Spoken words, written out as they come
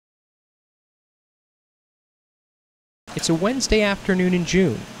It's a Wednesday afternoon in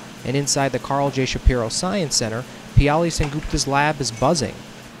June, and inside the Carl J. Shapiro Science Center, Piali Sengupta's lab is buzzing.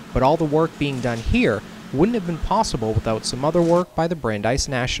 But all the work being done here wouldn't have been possible without some other work by the Brandeis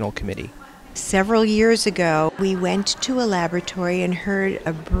National Committee. Several years ago, we went to a laboratory and heard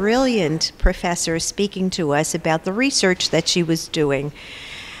a brilliant professor speaking to us about the research that she was doing.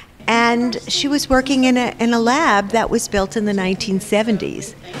 And she was working in a lab that was built in the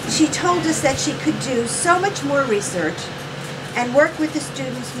 1970s. She told us that she could do so much more research and work with the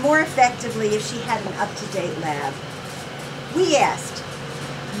students more effectively if she had an up-to-date lab. We asked,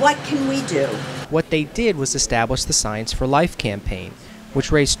 what can we do? What they did was establish the Science for Life campaign,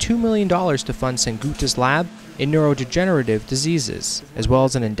 which raised $2 million to fund Sengupta's lab in neurodegenerative diseases, as well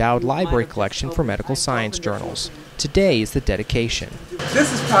as an endowed library collection for medical science journals. Today is the dedication.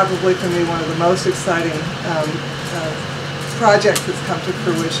 This is probably for me one of the most exciting projects that's come to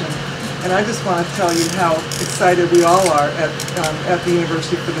fruition. And I just want to tell you how excited we all are at the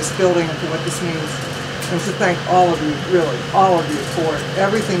university for this building and for what this means. And to thank all of you, really, all of you, for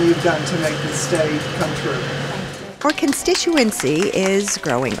everything you've done to make this day come true. Our constituency is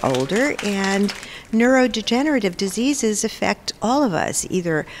growing older, and neurodegenerative diseases affect all of us,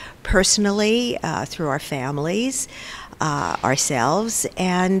 either personally, through our families, ourselves,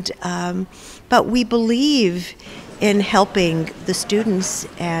 and but we believe in helping the students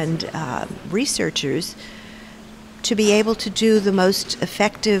and researchers to be able to do the most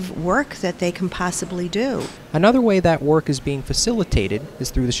effective work that they can possibly do. Another way that work is being facilitated is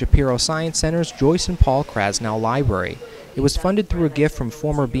through the Shapiro Science Center's Joyce and Paul Krasnow Library. It was funded through a gift from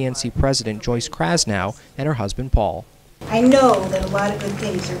former BNC President Joyce Krasnow and her husband Paul. I know that a lot of good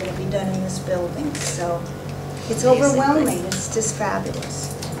things are going to be done in this building, so it's overwhelming. It's just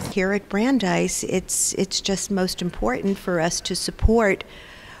fabulous. Here at Brandeis, it's just most important for us to support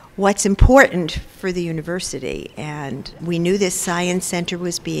what's important for the university, and we knew this science center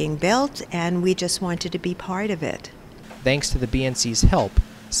was being built, and we just wanted to be part of it. Thanks to the BNC's help,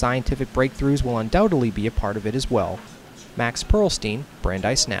 scientific breakthroughs will undoubtedly be a part of it as well. Max Perlstein,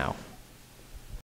 Brandeis Now.